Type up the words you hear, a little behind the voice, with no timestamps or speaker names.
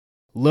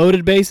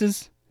Loaded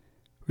bases,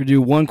 we're going to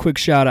do one quick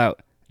shout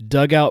out.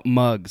 Dugout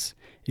mugs.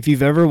 If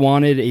you've ever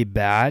wanted a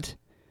bat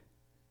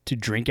to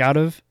drink out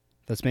of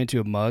that's made to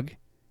a mug,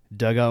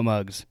 Dugout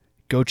mugs.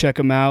 Go check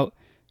them out.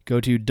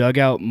 Go to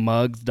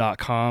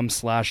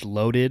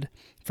dugoutmugs.com/loaded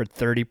for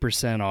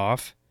 30%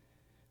 off.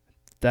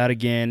 That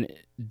again,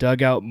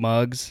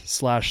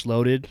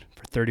 dugoutmugs/loaded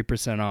for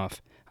 30%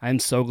 off. I'm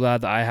so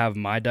glad that I have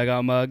my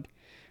dugout mug.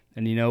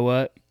 And you know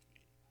what?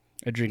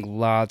 I drink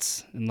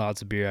lots and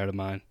lots of beer out of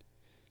mine.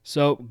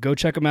 So go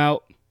check them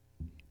out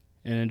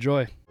and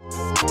enjoy.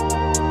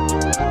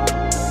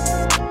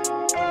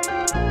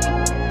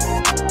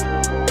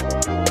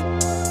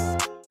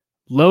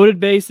 Loaded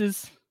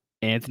bases,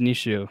 Anthony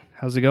Shu.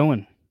 How's it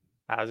going?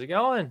 How's it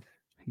going?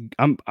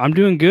 I'm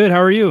doing good.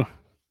 How are you?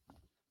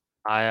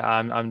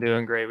 I'm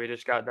doing great. We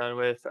just got done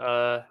with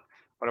one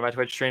of my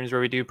Twitch streams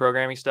where we do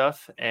programming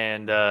stuff,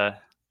 and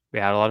we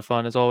had a lot of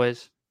fun as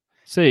always.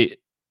 Say,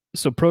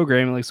 so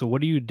programming, so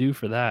what do you do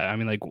for that? I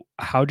mean,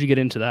 how'd you get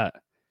into that?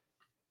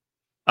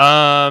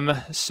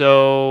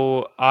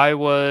 So I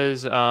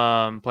was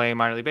playing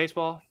minor league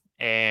baseball,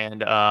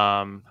 and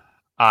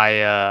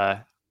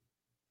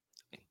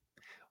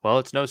well,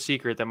 it's no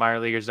secret that minor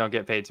leaguers don't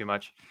get paid too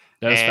much.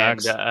 That's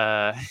facts.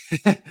 That's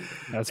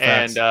facts.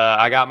 And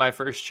I got my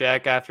first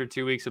check after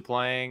 2 weeks of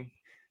playing.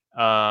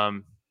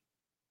 And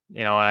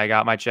I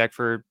got my check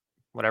for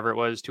whatever it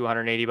was,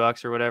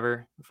 $280 or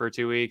whatever for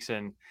 2 weeks.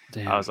 And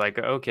Damn. I was like,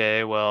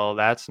 okay, well,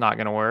 that's not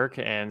going to work.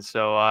 And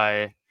so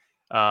I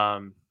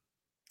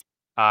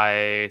thought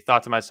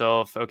to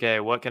myself,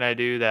 okay, what can I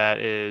do that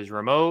is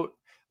remote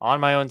on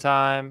my own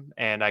time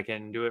and I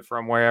can do it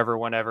from wherever,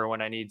 whenever,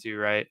 when I need to.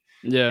 Right.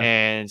 Yeah.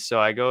 And so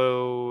I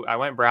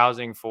went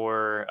browsing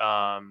for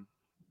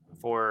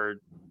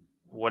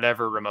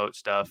whatever remote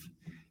stuff.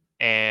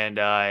 And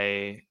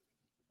I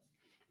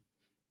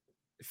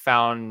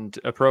found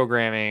a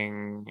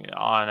programming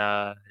on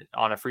a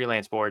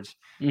freelance boards.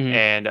 Mm-hmm.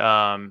 And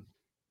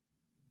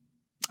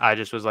I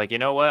just was like, you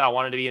know what? I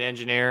wanted to be an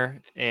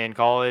engineer in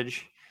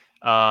college.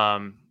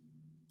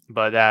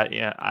 But that,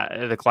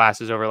 the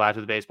classes overlapped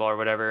with baseball or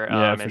whatever.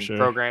 Yeah, for and sure.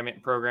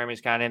 Programming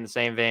is kind of in the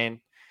same vein.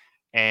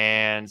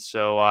 And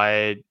so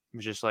I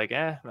was just like,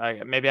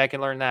 maybe I can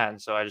learn that.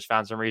 And so I just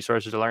found some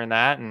resources to learn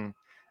that, and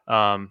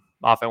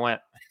off I went.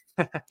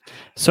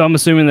 So I'm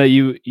assuming that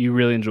you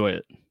really enjoy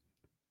it.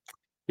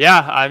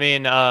 Yeah, I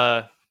mean,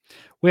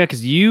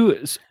 because so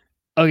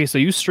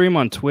you stream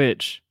on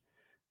Twitch,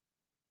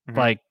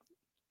 mm-hmm.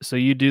 So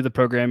you do the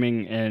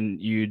programming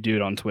and you do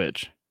it on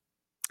Twitch.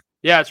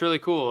 Yeah, it's really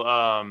cool.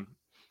 I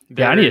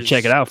need to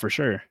check it out for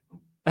sure.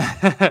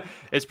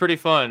 It's pretty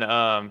fun.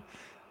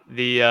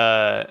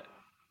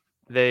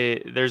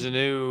 There's a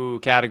new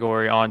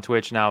category on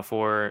Twitch now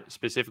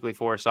specifically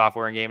for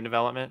software and game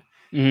development.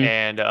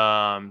 Mm-hmm.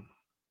 And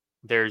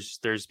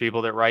there's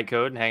people that write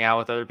code and hang out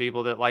with other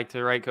people that like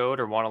to write code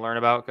or want to learn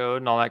about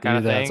code and all that kind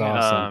of thing. That's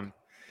awesome.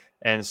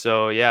 And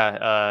so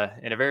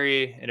in a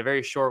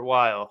very short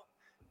while,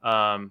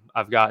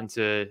 I've gotten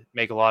to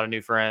make a lot of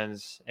new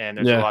friends, and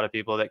there's a lot of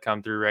people that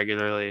come through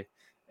regularly,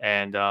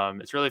 and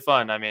it's really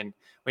fun. I mean,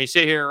 when you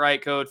sit here and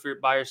write code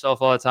by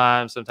yourself all the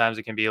time, sometimes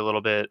it can be a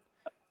little bit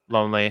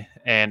lonely.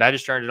 And I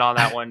just turned it on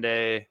that one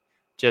day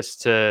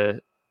just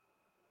to,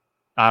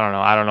 I don't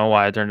know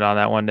why I turned it on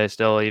that one day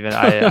still. Even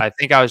I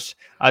think I was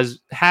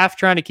half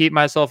trying to keep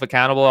myself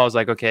accountable. I was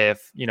like, okay,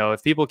 if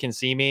people can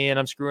see me and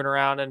I'm screwing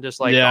around and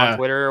just on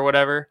Twitter or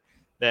whatever,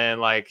 then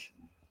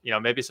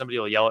maybe somebody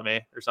will yell at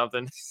me or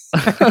something.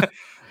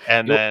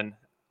 And then,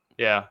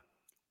 yeah.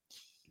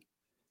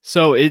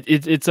 So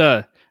it's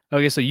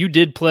okay. So you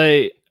did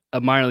play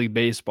a minor league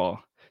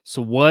baseball.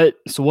 So what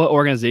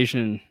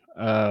organization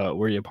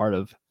were you a part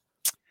of?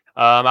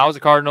 I was a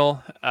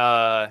Cardinal,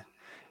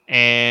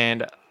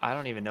 and I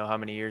don't even know how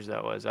many years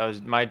that was.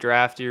 My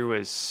draft year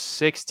was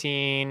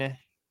 16,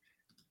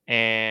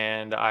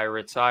 and I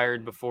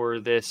retired before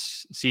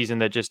this season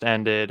that just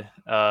ended,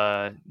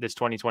 this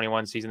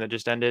 2021 season that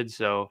just ended.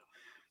 So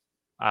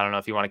I don't know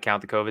if you want to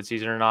count the COVID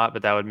season or not,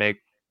 but that would make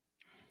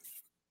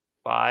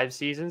 5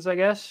 seasons, I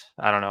guess.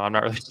 I don't know. I'm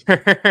not really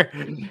sure.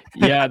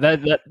 Yeah,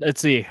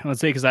 let's see,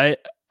 because I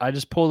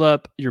just pulled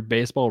up your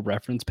baseball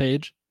reference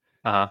page.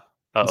 Uh-oh,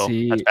 that's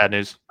bad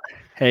news.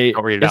 Hey,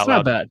 don't read it it's out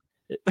not loud. Bad.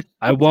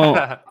 I won't.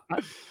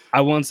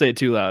 I won't say it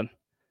too loud.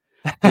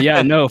 But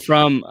yeah, no.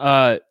 From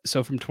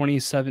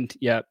 2017.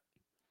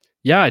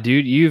 Yeah,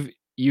 dude. You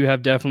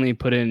have definitely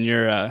put in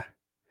your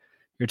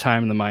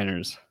time in the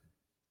minors.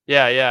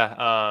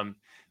 Yeah.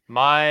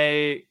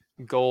 My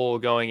goal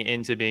going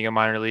into being a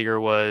minor leaguer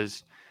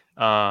was,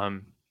 I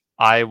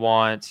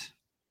want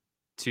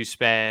to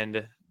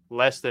spend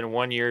less than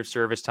 1 year of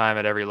service time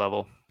at every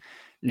level.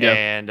 Yeah.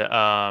 And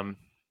I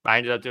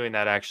ended up doing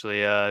that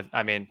actually.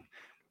 I mean,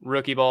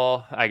 rookie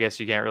ball, I guess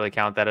you can't really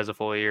count that as a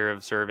full year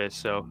of service.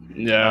 So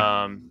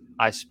yeah,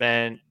 I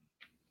spent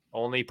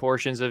only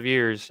portions of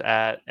years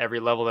at every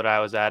level that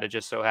I was at. It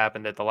just so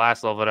happened that the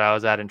last level that I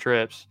was at in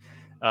trips,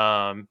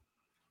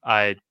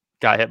 I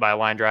got hit by a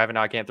line drive and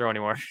now I can't throw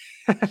anymore.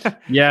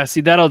 Yeah,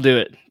 see, that'll do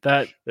it.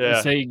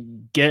 Say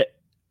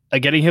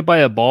getting hit by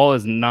a ball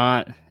is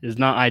not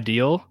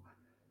ideal.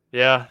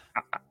 Yeah.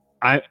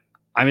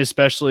 I'm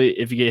especially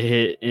if you get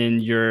hit in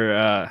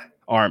your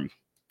arm.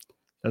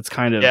 That's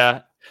kind of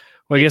Yeah.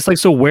 Well, I guess like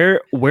so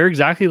where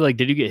exactly like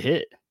did you get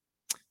hit?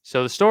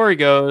 So the story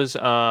goes,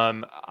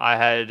 I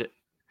had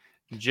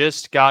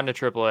just gotten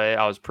to AAA.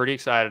 I was pretty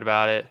excited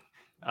about it.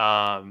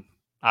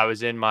 I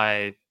was in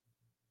my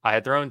I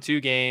had thrown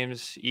 2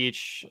 games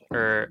each,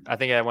 or I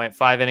think I went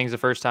 5 innings the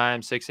first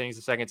time, 6 innings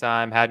the second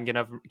time. Hadn't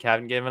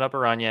given up a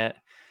run yet,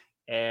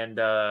 and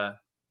I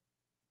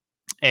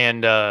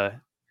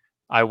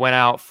went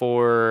out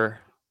for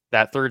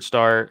that third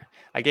start.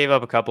 I gave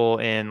up a couple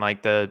in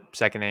like the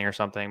second inning or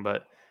something,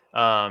 but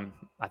I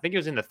think it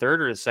was in the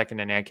third or the second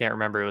inning. I can't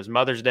remember. It was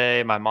Mother's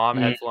Day. My mom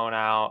Mm. had flown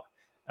out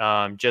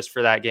just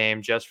for that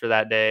game, just for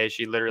that day.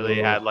 She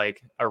literally Oh. had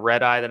like a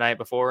red eye the night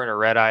before and a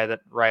red eye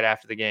right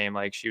after the game.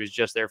 Like she was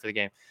just there for the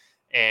game.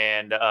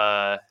 And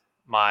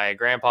my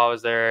grandpa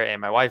was there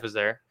and my wife was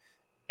there.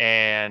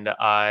 And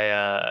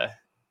I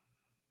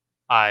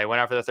went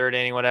out for the third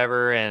inning,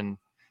 whatever, and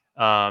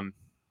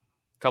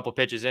couple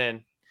pitches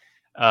in,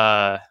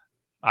 I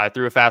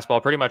threw a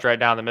fastball pretty much right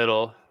down the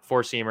middle,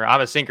 4-seamer.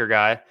 I'm a sinker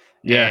guy,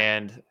 Yeah.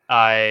 and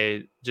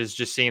I just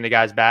seeing the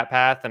guy's bat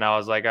path, and I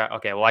was like,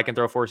 okay, well, I can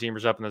throw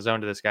 4-seamers up in the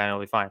zone to this guy, and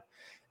it'll be fine.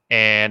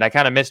 And I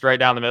kind of missed right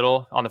down the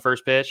middle on the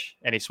first pitch,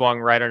 and he swung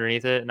right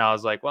underneath it. And I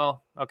was like,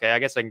 well, okay, I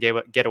guess I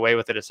can get away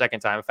with it a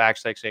second time if I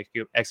actually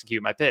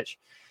execute my pitch.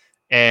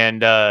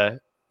 And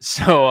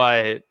so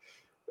I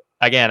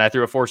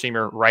threw a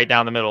 4-seamer right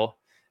down the middle,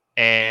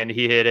 and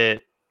he hit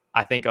it,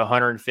 I think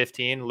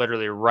 115,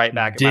 literally right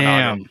back at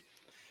my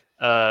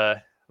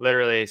noggin.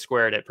 Literally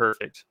squared it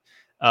perfect.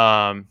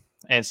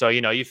 And so,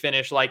 you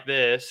finish like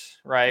this,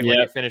 right? When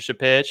you finish a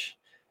pitch,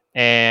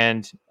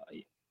 and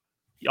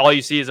all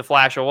you see is a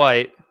flash of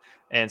white.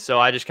 And so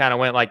I just kind of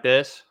went like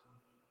this.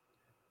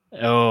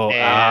 Oh,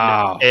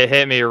 and it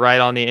hit me right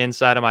on the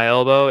inside of my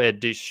elbow.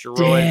 It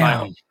destroyed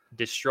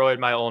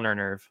my ulnar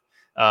nerve,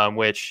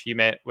 which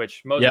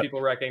most people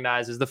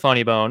recognize as the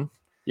funny bone.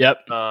 Yep.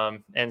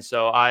 And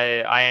so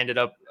I ended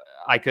up,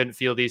 I couldn't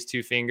feel these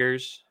 2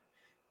 fingers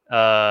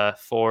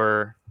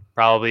for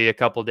probably a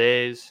couple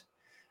days.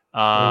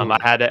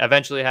 I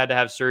eventually had to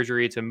have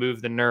surgery to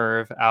move the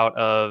nerve out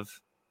of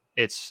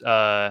its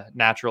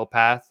natural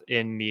path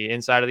in the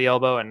inside of the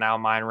elbow, and now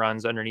mine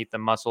runs underneath the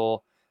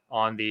muscle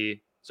on the.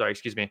 Sorry,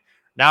 excuse me.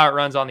 Now it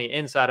runs on the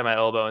inside of my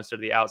elbow instead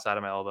of the outside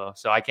of my elbow,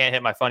 so I can't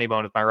hit my funny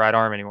bone with my right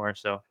arm anymore.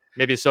 So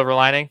maybe a silver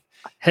lining.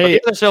 Hey,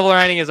 but the other silver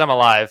lining is I'm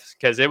alive,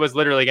 because it was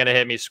literally going to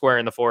hit me square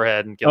in the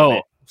forehead and kill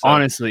me. So.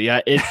 Honestly,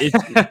 yeah,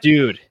 it's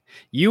dude,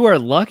 you are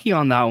lucky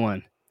on that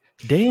one.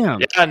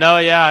 Damn.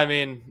 Yeah. I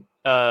mean,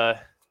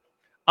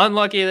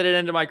 unlucky that it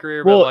ended my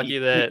career, but lucky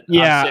that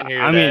I'm sitting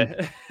here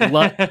today.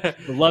 I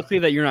mean, luckily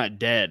that you're not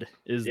dead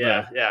is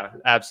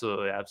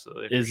absolutely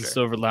is the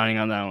silver lining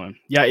on that one.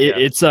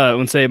 It's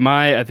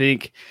I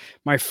think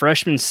my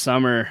freshman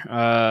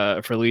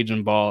summer for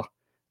Legion ball.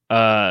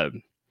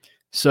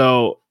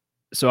 So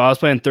I was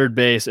playing third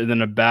base, and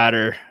then a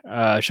batter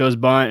shows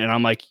bunt, and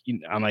I'm like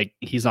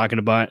he's not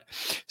gonna bunt.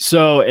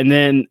 So and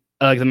then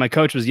then my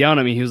coach was yelling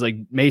at me. He was like,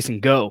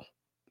 Mason, go.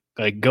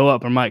 Like, go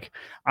up. I'm like,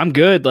 I'm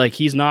good. Like,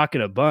 he's not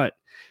going to bunt.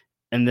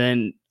 And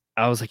then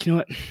I was like, you know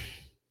what?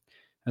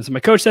 And so my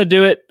coach said,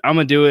 do it. I'm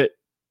going to do it.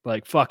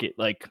 Like, fuck it.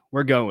 Like,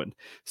 we're going.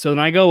 So then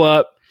I go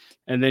up,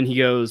 and then he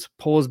goes,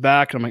 pulls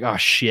back. And I'm like, oh,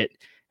 shit.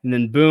 And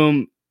then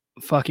boom,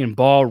 fucking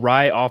ball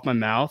right off my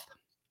mouth.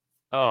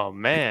 Oh,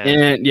 man.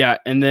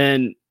 And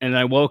then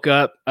I woke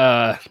up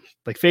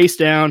like face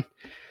down.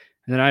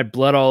 And then I had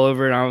blood all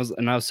over,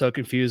 and I was so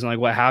confused on like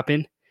what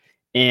happened.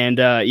 And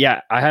I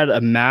had a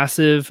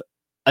massive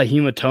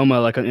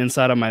hematoma like on the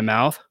inside of my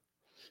mouth,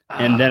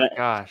 and then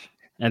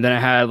I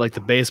had like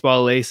the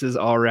baseball laces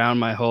all around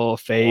my whole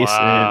face.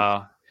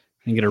 Wow.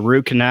 And get a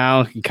root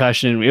canal,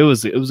 concussion. It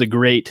was a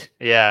great.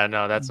 Yeah,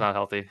 no, that's not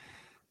healthy.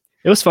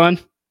 It was fun.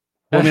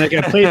 Well, I mean, like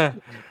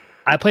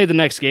I played the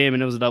next game,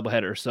 and it was a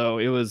doubleheader, so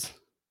it was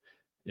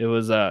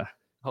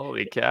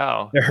holy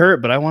cow. It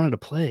hurt, but I wanted to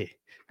play.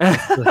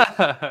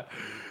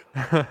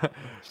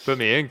 Put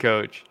me in,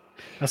 coach.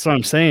 That's what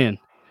I'm saying.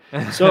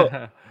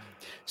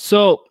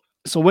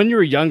 So when you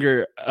were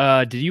younger,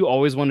 did you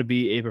always want to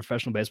be a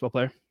professional baseball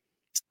player?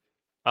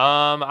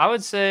 I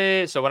would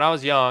say so. When I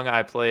was young,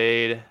 I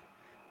played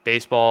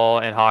baseball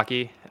and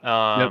hockey.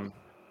 I'm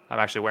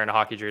actually wearing a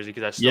hockey jersey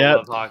because I still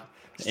love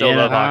hockey.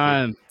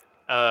 Love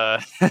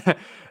hockey.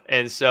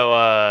 And so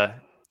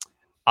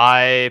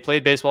I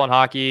played baseball and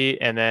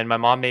hockey, and then my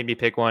mom made me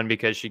pick one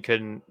because she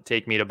couldn't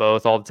take me to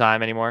both all the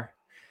time anymore.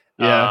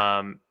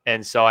 Yeah.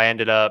 And so I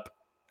ended up.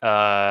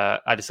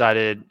 I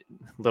decided,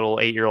 little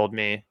 8-year-old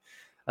me,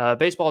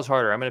 baseball is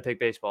harder. I'm going to pick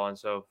baseball. And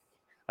so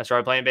I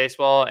started playing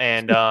baseball,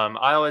 and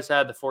I always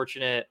had the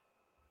fortunate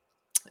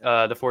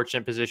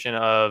position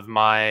of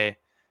my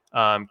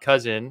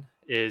cousin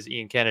is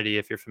Ian Kennedy,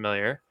 if you're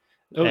familiar.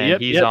 Oh, and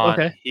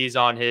he's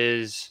on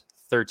his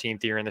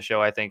 13th year in the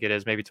show. I think it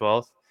is maybe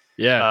 12th.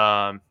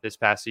 Yeah. This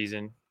past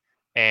season.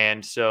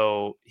 And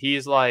so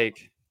he's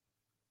like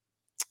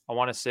I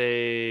want to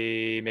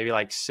say maybe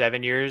like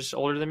 7 years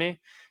older than me.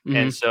 And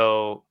Mm-hmm.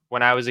 so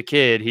when I was a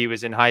kid, he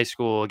was in high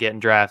school getting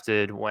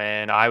drafted.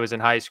 When I was in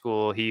high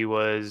school, he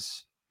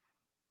was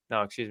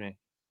no, excuse me.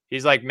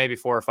 He's like maybe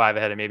 4 or 5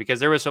 ahead of me because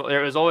there was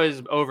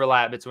always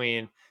overlap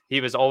between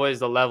he was always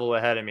the level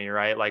ahead of me,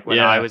 right? Like when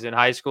I Yeah. was in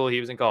high school, he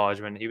was in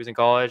college. When he was in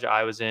college,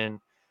 I was in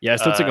Yeah.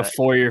 So it's like a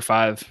 4-year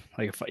 5.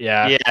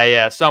 Yeah.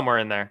 yeah, somewhere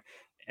in there.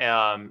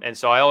 And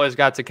so I always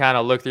got to kind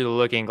of look through the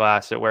looking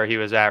glass at where he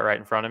was at right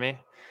in front of me.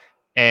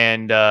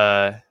 And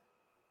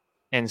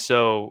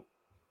so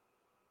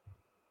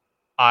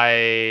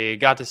I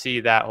got to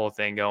see that whole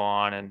thing go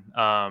on,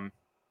 and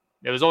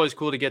it was always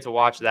cool to get to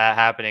watch that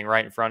happening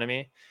right in front of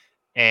me.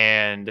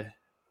 And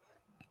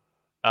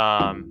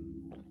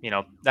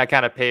that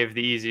kind of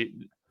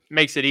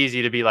makes it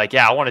easy to be like,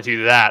 yeah, I want to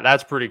do that.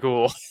 That's pretty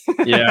cool.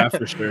 Yeah,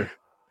 for sure.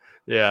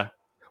 Yeah.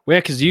 Well,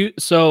 yeah, because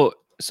so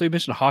you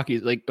mentioned hockey.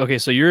 Like, okay,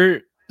 so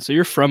you're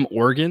from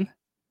Oregon.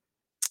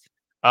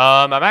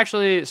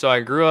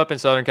 I grew up in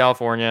Southern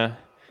California.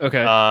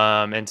 Okay.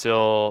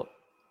 Until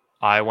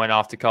I went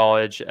off to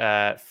college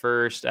at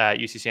first at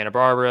UC Santa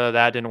Barbara.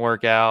 That didn't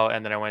work out.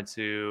 And then I went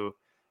to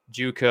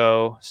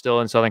JUCO,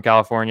 still in Southern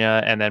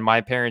California. And then my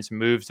parents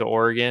moved to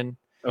Oregon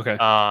Okay.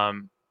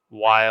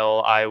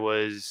 while I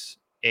was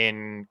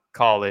in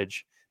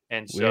college.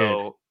 And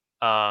so,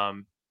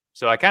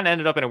 so I kind of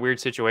ended up in a weird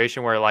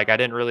situation where like I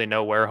didn't really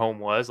know where home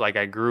was. Like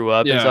I grew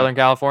up in Southern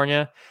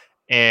California,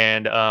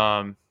 and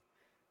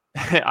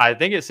I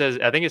think it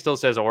still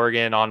says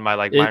Oregon on my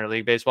minor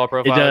league baseball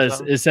profile. It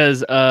does. It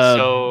says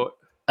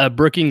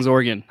Brookings,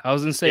 Oregon. I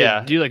was gonna say,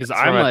 yeah, dude, like, cause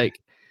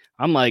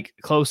I'm like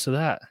close to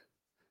that.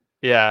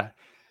 Yeah,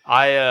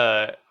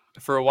 I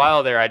for a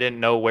while there, I didn't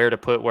know where to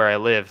put where I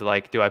lived.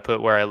 Like, do I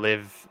put where I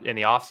live in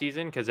the off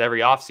season? Because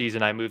every off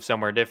season I moved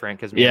somewhere different.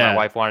 Because me and my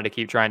wife wanted to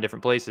keep trying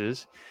different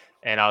places,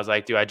 and I was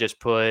like, do I just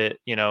put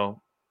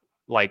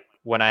like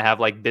when I have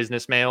like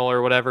business mail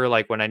or whatever,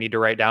 like when I need to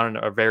write down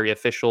a very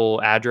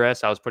official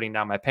address, I was putting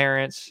down my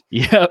parents.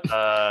 Yep.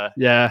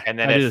 Yeah. And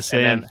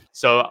then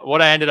so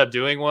what I ended up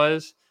doing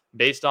was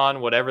based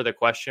on whatever the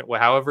question,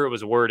 however it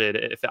was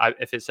worded.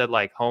 If it said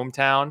like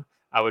hometown,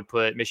 I would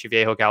put Mission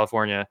Viejo,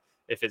 California.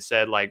 If it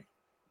said like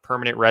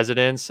permanent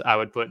residence, I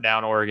would put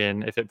down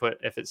Oregon. If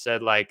it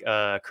said like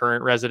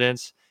current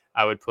residence,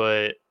 I would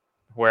put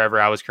wherever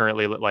I was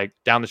currently like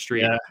down the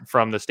street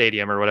from the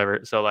stadium or whatever.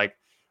 So like,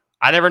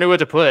 I never knew what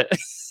to put.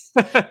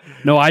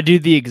 No, I do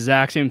the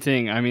exact same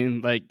thing. I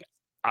mean, like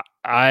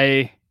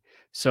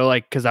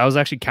because I was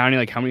actually counting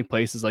like how many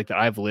places like that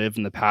I've lived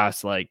in the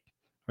past, like,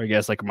 or I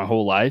guess like my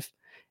whole life,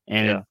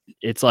 and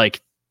it's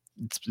like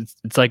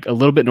it's like a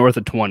little bit north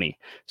of 20.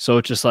 So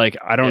it's just like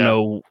I don't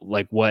know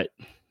like where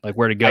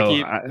to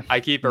go.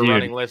 I keep a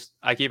running list.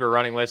 I keep a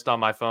running list on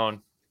my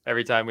phone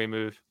every time we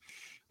move.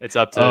 It's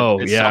up to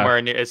somewhere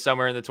in the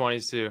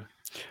 20s too.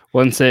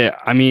 Wouldn't say.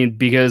 I mean,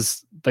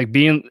 because like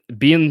being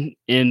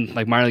in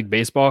like minor league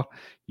baseball,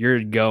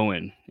 you're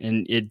going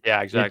and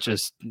exactly. It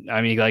just,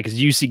 I mean, like, 'cause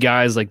you see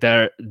guys like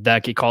that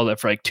get called up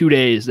for like 2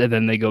 days and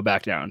then they go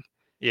back down.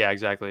 Yeah,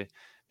 exactly.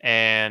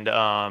 And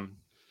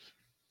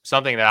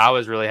something that I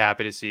was really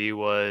happy to see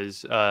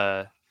was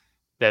that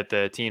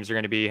the teams are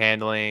going to be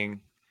handling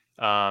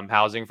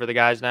housing for the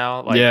guys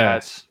now.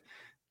 Like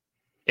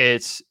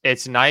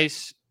it's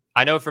nice.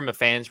 I know from a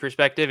fan's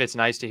perspective, it's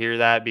nice to hear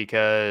that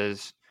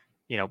because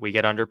we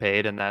get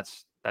underpaid, and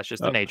that's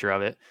just the nature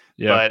of it.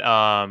 Yeah.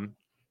 But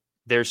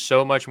there's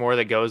so much more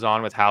that goes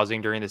on with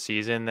housing during the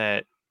season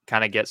that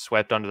kind of gets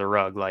swept under the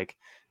rug. Like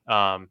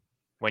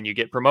when you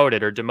get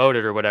promoted or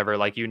demoted or whatever,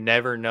 like you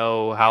never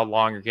know how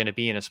long you're going to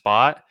be in a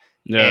spot.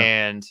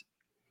 Yeah.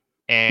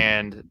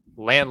 And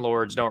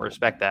landlords don't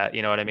respect that.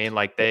 You know what I mean?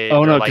 Like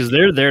because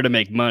they're there to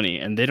make money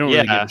and they don't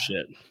really give a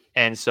shit.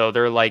 And so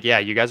they're like, yeah,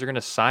 you guys are going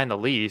to sign the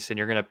lease and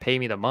you're going to pay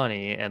me the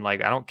money. And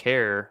like, I don't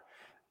care.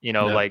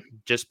 Like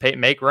just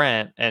make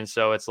rent. And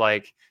so it's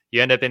like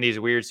you end up in these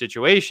weird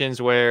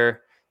situations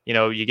where,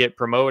 you get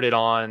promoted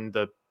on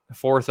the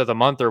 4th of the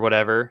month or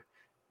whatever.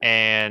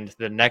 And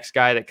the next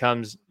guy that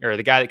comes or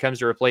the guy that comes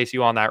to replace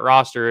you on that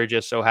roster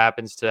just so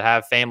happens to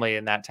have family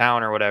in that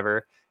town or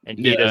whatever. And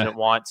he doesn't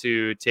want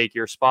to take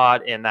your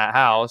spot in that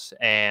house.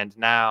 And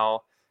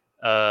now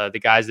the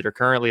guys that are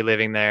currently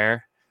living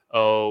there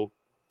owe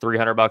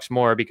 $300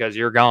 more because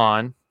you're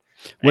gone.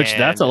 Which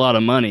that's a lot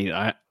of money.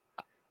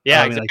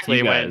 Yeah,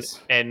 exactly.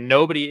 And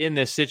nobody in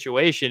this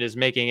situation is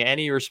making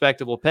any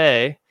respectable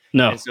pay.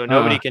 No. And so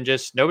nobody can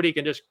just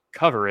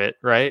cover it,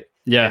 right?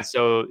 Yeah. And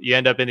so you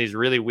end up in these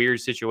really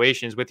weird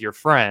situations with your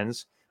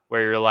friends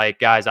where you're like,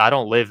 guys, I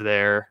don't live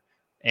there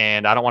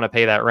and I don't want to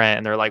pay that rent.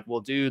 And they're like,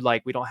 well, dude,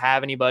 like we don't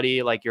have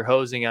anybody, like you're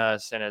hosing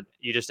us. And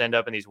you just end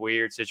up in these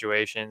weird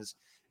situations.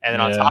 And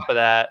then on top of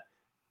that,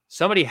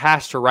 somebody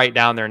has to write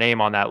down their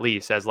name on that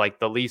lease as like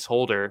the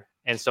leaseholder.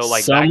 And so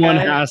like someone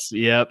has, so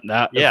I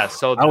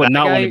would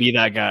not want to be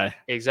that guy.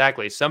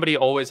 Exactly. Somebody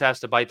always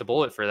has to bite the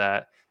bullet for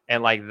that.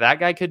 And like that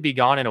guy could be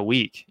gone in a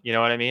week. You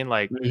know what I mean?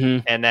 Like,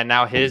 and then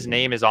now his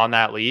name is on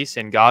that lease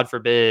and God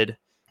forbid,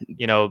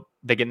 the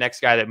next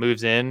guy that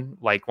moves in,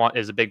 like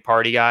is a big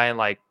party guy and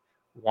like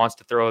wants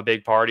to throw a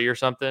big party or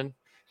something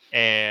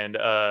and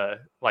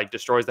like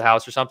destroys the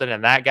house or something,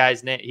 and that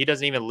guy's name, he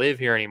doesn't even live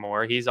here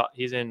anymore. He's on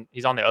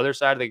the other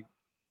side of the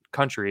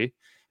country.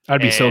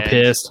 I'd be so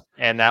pissed.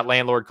 And that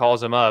landlord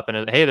calls him up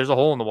and, hey, there's a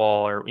hole in the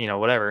wall, or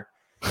whatever.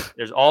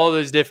 There's all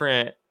these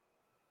different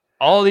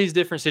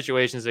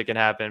situations that can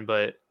happen,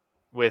 but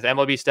with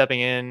MLB stepping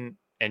in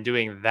and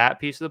doing that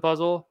piece of the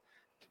puzzle,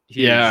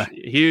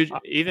 huge,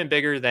 even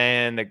bigger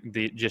than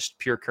the just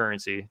pure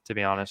currency, to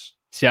be honest.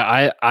 So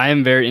yeah, I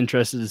am very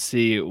interested to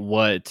see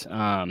what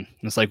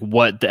it's like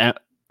what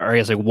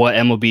what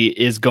MLB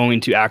is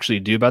going to actually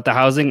do about the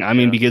housing. I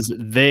mean, because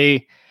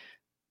they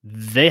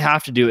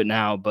have to do it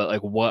now, but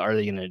like, what are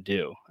they going to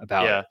do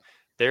about it?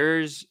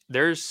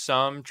 There's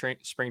some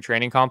spring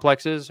training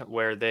complexes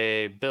where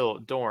they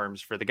built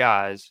dorms for the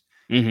guys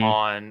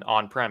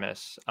on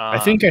premise. I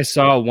think I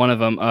saw one of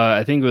them.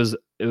 I think it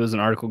was an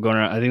article going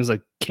around. I think it was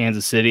like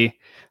Kansas City.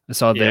 I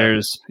saw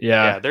theirs.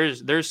 Yeah.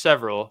 There's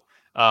several.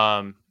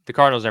 The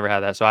Cardinals never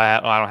had that, so I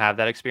don't have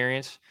that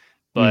experience.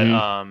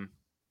 But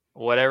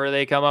whatever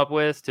they come up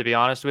with, to be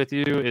honest with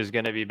you, is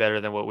going to be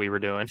better than what we were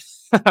doing.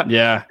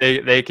 Yeah,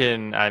 they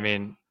can. I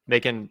mean, they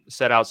can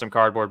set out some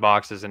cardboard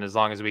boxes, and as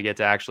long as we get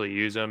to actually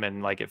use them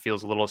and like it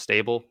feels a little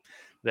stable,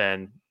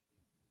 then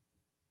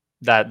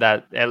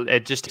that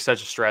it just takes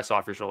such a stress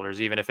off your shoulders,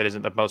 even if it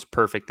isn't the most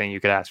perfect thing you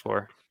could ask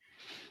for.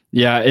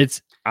 Yeah,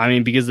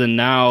 because then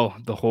now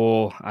the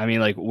whole,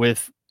 like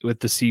with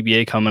the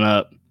CBA coming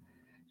up,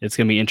 it's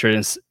gonna be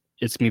interesting.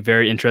 It's gonna be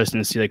very interesting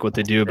to see like what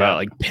they do about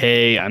like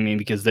pay. I mean,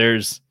 because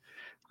there's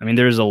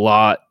a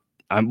lot.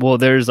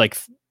 There's like,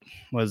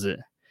 what is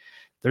it?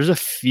 There's a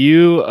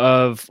few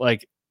of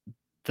like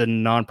the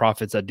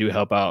nonprofits that do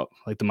help out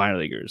like the minor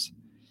leaguers.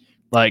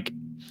 Like,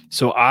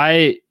 so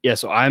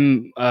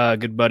I'm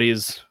good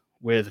buddies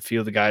with a few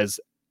of the guys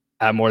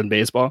at More Than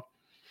Baseball.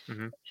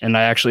 And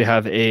I actually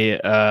have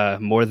a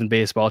More Than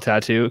Baseball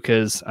tattoo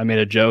because I made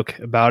a joke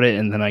about it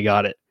and then I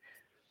got it.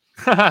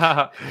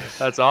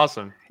 That's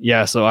awesome.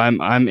 Yeah, so I'm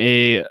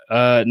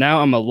now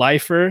I'm a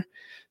lifer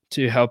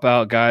to help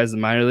out guys in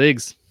minor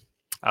leagues.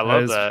 I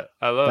love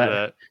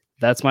that.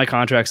 That's my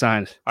contract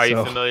signed. Are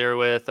you familiar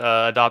with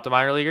Adopt a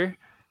Minor Leaguer?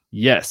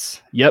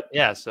 Yes. Yep.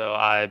 Yeah, so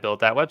I built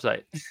that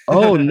website.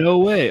 Oh, no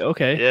way.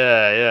 Okay.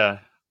 Yeah.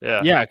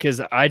 Yeah,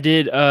 because I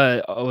did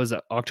was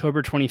it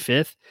October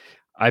 25th?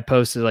 I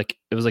posted like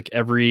it was like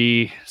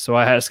so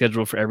I had a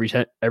schedule for every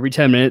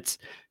 10 minutes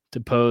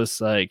to post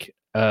like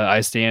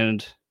I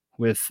stand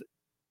with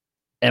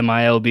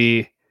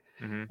MILB,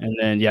 and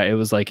then it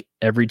was like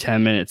every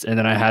 10 minutes, and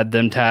then I had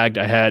them tagged.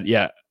 I had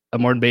a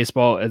More Than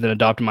Baseball and then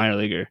Adopt a Minor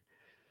Leaguer.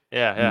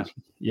 Yeah.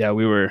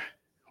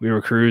 We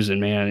were cruising,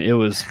 man. It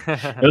was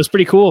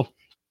pretty cool.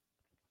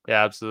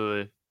 Yeah,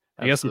 absolutely.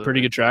 I got some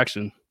pretty good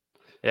traction.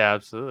 Yeah,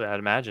 absolutely. I'd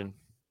imagine.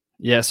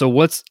 Yeah. So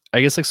what's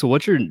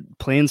your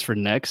plans for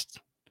next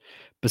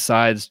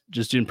besides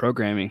just doing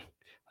programming?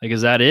 Like,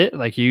 is that it?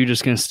 Like, you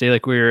just gonna stay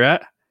like where you're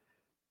at?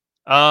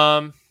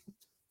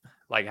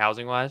 Like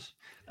housing wise,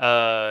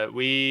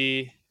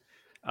 we're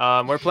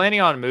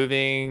planning on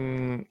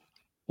moving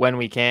when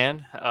we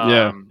can.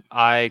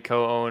 I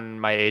co-own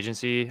my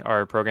agency,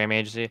 our program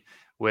agency,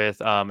 with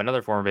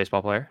another former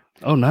baseball player.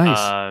 Oh,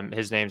 nice.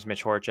 His name's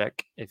Mitch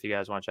Horchek, if you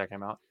guys want to check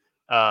him out.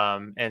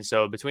 And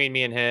so between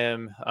me and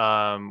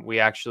him, we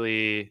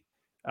actually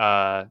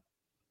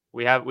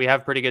we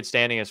have pretty good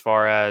standing as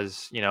far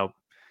as,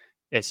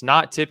 it's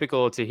not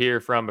typical to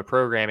hear from a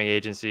programming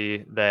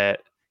agency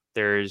that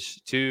there's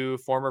two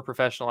former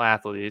professional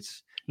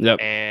athletes.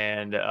 Yep.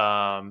 And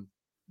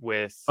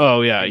with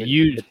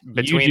between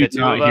the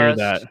two of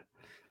us,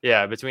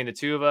 between the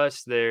two of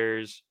us,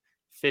 there's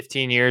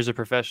 15 years of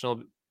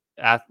professional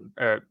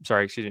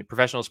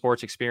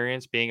sports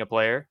experience being a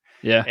player.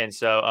 Yeah. And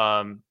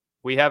so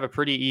we have a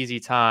pretty easy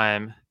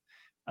time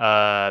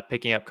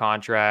picking up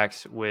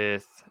contracts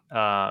with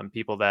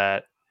people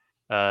that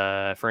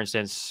for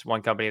instance,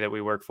 one company that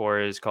we work for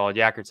is called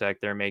Yakertech.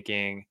 They're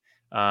making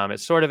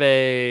it's sort of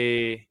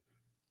a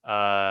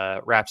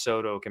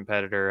Rapsodo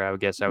competitor, I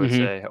would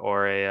say,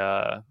 or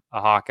a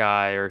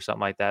Hawkeye or something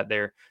like that.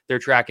 They're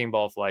tracking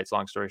ball flights,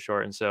 long story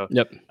short. And so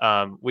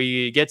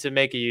we get to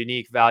make a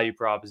unique value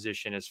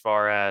proposition as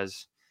far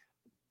as,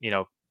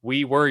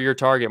 we were your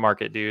target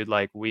market, dude.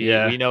 Like we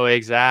know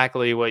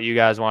exactly what you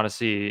guys want to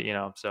see,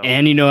 so.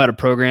 And you know how to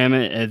program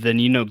it, and then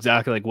you know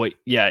exactly like what,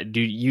 dude,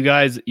 you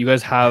guys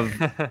have,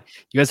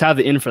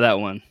 the in for that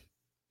one.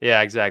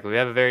 Yeah, exactly. We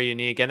have a very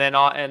unique, and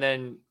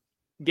then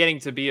getting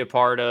to be a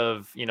part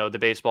of, the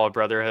baseball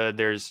brotherhood.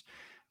 There's,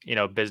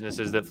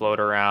 businesses that float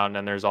around,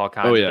 and there's all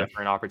kinds of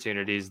different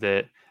opportunities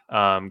that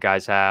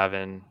guys have,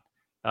 and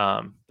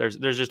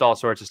there's just all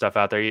sorts of stuff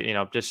out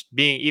there. Just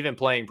even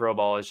playing pro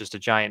ball is just a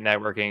giant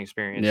networking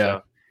experience.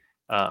 Yeah.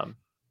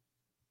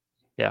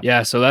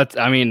 So, So that's,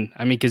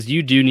 because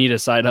you do need a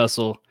side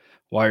hustle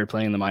while you're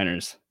playing the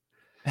minors.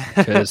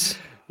 Because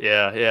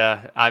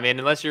yeah. I mean,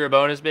 unless you're a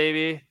bonus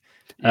baby.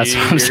 That's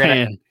what I'm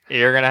saying.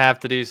 You're going to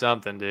have to do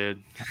something,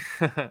 dude.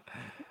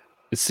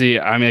 See,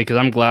 because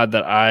I'm glad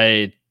that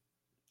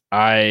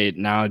I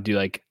now do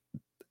like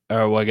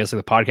or well, I guess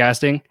like the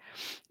podcasting,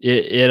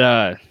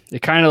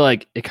 it kind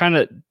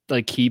of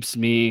like keeps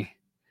me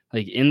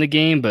like in the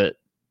game, but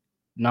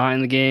not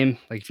in the game.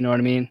 Like, if you know what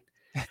I mean?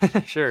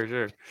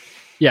 Sure.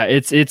 Yeah,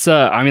 it's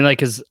I mean, like,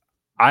 cause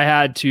I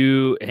had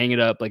to hang it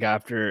up like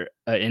after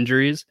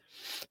injuries.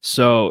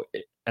 So,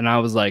 and I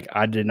was like,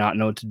 I did not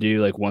know what to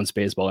do like once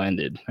baseball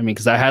ended. I mean,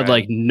 cause I had Right.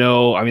 like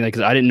no, I mean, like,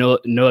 cause I didn't know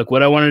like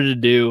what I wanted to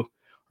do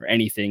or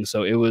anything.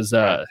 So it was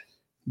Right.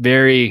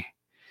 very,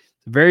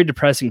 very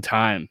depressing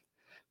time.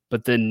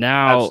 But then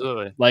now,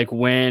 Absolutely. like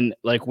when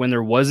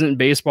there wasn't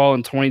baseball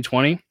in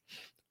 2020,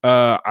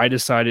 I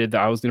decided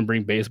that I was going to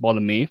bring baseball to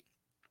me.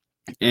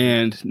 Mhm.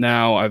 And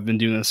now I've been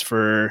doing this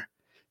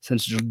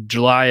since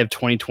July of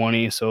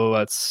 2020. So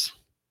that's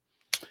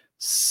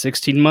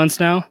 16 months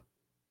now.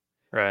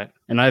 Right.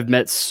 And I've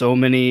met so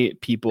many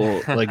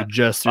people like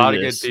just A through lot of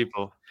good this.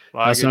 people. A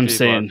lot of That's what good I'm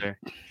people out saying.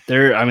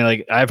 there. I mean,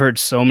 like, I've heard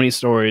so many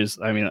stories.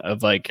 I mean,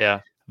 of like Yeah.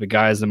 the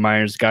guys, the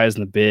minors, guys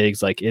in the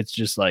bigs. Like, it's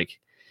just like,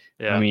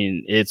 I Yeah.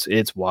 mean,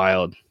 it's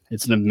wild.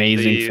 It's an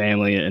amazing The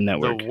family and the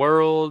network.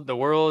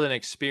 world and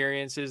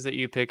experiences that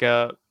you pick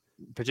up,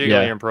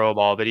 particularly Yeah. in pro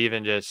ball, but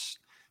even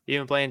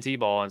playing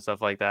t-ball and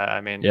stuff like that.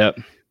 I mean, Yep.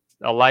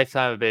 a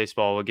lifetime of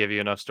baseball will give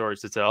you enough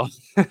stories to tell.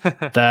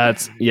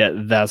 That's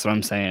what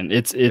I'm saying.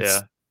 It's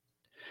Yeah.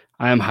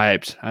 I am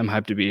hyped. I'm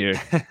hyped to be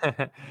here.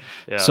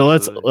 Yeah, So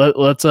absolutely.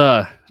 let's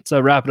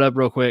wrap it up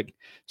real quick.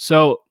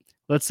 So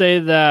let's say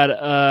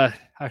that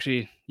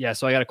actually, yeah,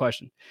 so I got a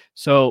question.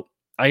 So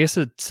I guess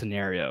a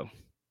scenario,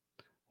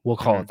 we'll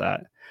call Mhm. it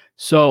that.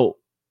 So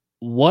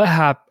what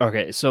happened?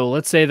 Okay, so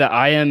let's say that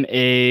I am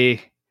a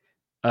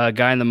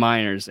guy in the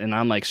minors and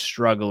I'm like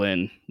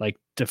struggling like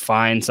to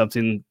find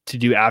something to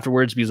do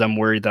afterwards because I'm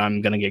worried that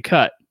I'm gonna get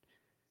cut.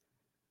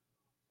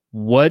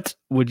 What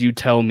would you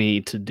tell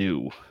me to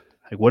do?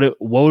 Like,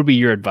 what would be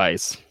your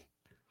advice?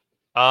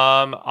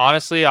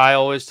 Honestly, I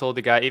always told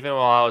the guy, even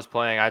while I was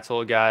playing, I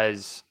told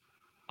guys,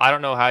 I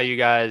don't know how you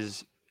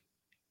guys.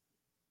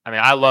 I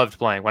mean, I loved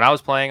playing. When I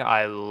was playing,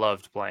 I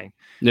loved playing.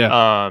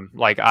 Yeah.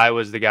 Like I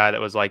was the guy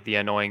that was like the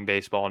annoying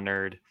baseball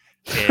nerd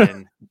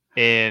in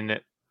in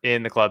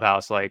in the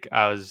clubhouse. Like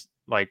I was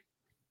like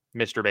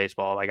Mr.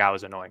 Baseball. Like I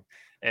was annoying.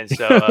 And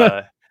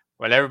so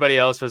when everybody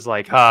else was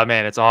like, "Oh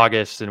man, it's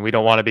August and we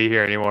don't want to be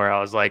here anymore," I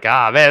was like,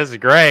 "Ah man, this is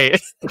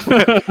great."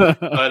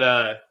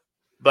 but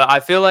but I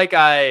feel like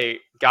I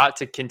got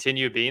to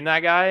continue being that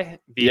guy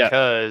Yeah.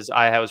 because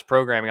I was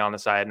programming on the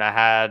side and I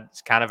had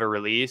kind of a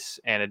release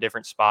and a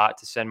different spot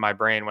to send my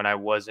brain when I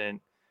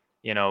wasn't,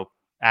 you know,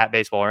 at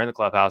baseball or in the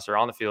clubhouse or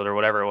on the field or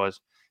whatever it was.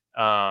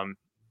 And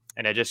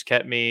it just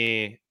kept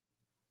me.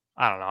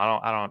 I don't know.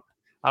 I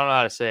don't know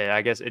how to say it.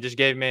 I guess it just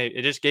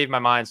gave my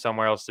mind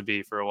somewhere else to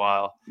be for a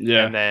while,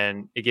 Yeah. and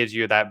then it gives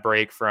you that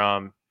break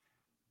from,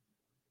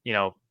 you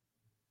know,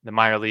 the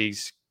minor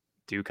leagues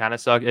do kind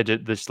of suck.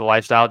 The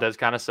lifestyle does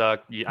kind of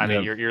suck. I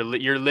mean, Yeah.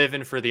 you're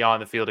living for the on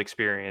the field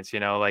experience. You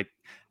know, like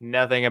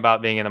nothing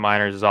about being in the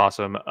minors is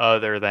awesome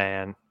other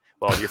than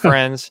your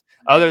friends,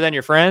 other than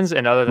your friends,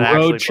 and other than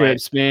Road actually playing.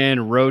 trips,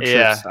 man. Road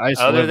Yeah, trips. I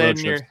used to other love road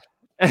than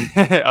trips.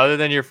 your other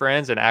than your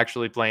friends and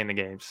actually playing the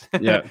games.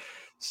 Yeah.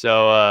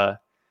 So,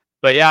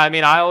 but yeah, I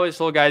mean, I always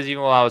told guys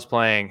even while I was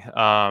playing,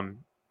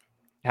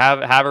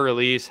 have a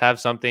release, have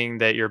something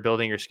that you're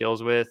building your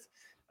skills with.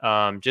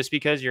 Just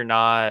because you're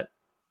not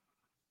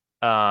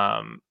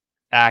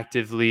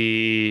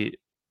actively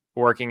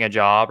working a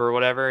job or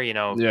whatever, you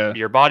know, Yeah.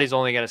 your body's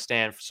only going to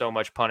stand for so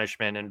much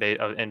punishment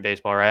in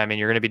baseball, right? I mean,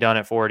 you're going to be done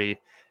at 40,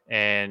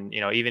 and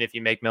you know, even if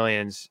you make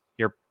millions,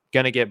 you're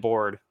going to get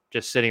bored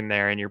just sitting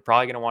there, and you're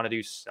probably going to want to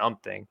do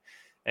something.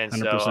 And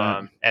so,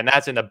 100%. and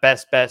that's in the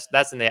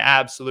that's in the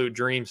absolute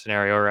dream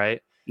scenario,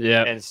 right?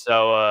 Yeah. And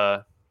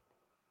so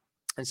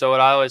what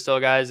I always tell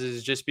guys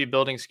is just be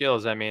building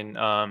skills. I mean,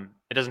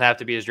 it doesn't have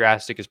to be as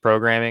drastic as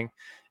programming.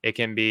 It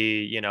can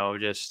be, you know,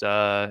 just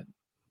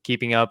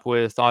keeping up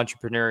with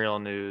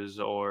entrepreneurial news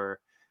or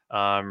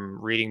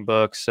reading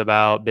books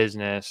about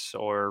business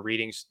or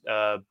reading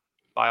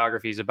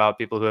biographies about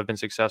people who have been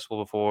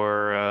successful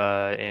before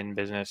in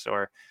business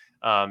or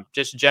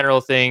just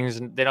general things.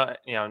 And they don't,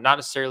 you know, not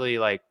necessarily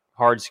like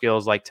hard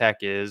skills like tech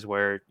is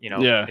where, you know,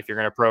 Yeah. if you're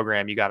going to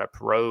program, you got to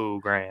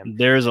program.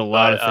 There's a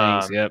lot of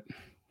But things.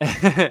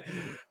 Yep.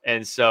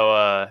 and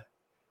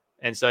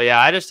so yeah,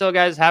 I just tell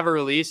guys have a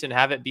release and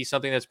have it be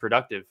something that's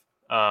productive.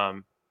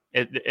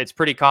 It's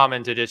pretty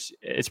common to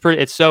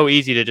it's so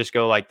easy to just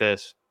go like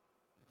this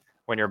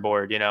when you're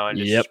bored, you know, and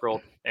Yep.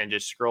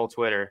 just scroll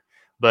Twitter.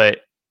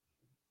 But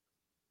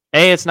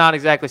A, it's not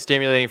exactly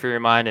stimulating for your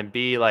mind, and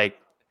B, like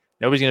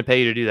nobody's gonna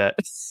pay you to do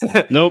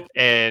that. Nope.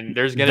 And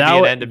there's gonna be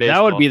an end to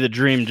baseball. That would be the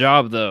dream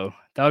job, though.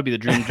 That would be the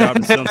dream job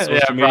to sit on social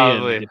Yeah, media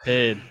probably. and get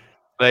paid.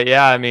 But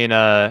yeah, I mean,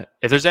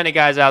 if there's any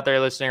guys out there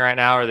listening right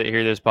now or that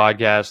hear this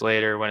podcast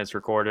later when it's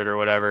recorded or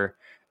whatever,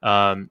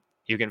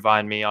 you can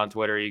find me on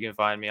Twitter. You can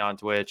find me on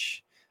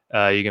Twitch.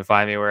 You can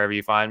find me wherever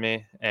you find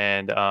me.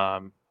 And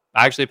I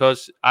actually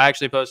posted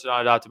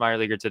on Adopt a Minor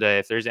Leaguer today.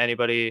 If there's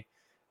anybody,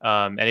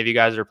 any of you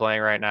guys that are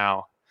playing right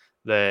now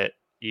that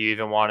you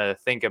even want to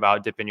think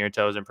about dipping your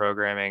toes in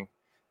programming,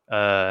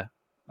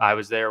 I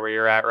was there where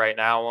you're at right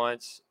now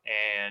once,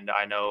 and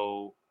I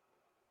know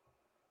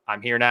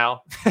I'm here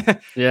now.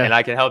 Yeah. And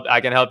I can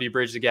help you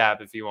bridge the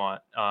gap if you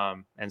want.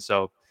 And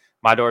so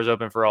my door's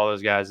open for all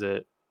those guys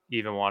that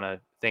even want to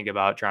think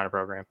about trying to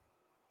program.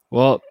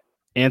 Well,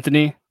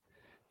 Anthony,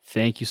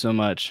 thank you so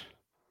much.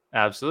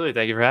 Absolutely.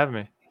 Thank you for having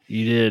me.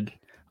 You did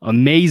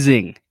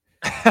amazing.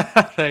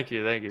 Thank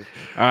you.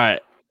 All right.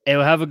 Hey,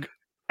 have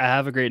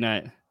a great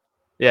night.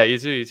 Yeah, you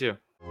too.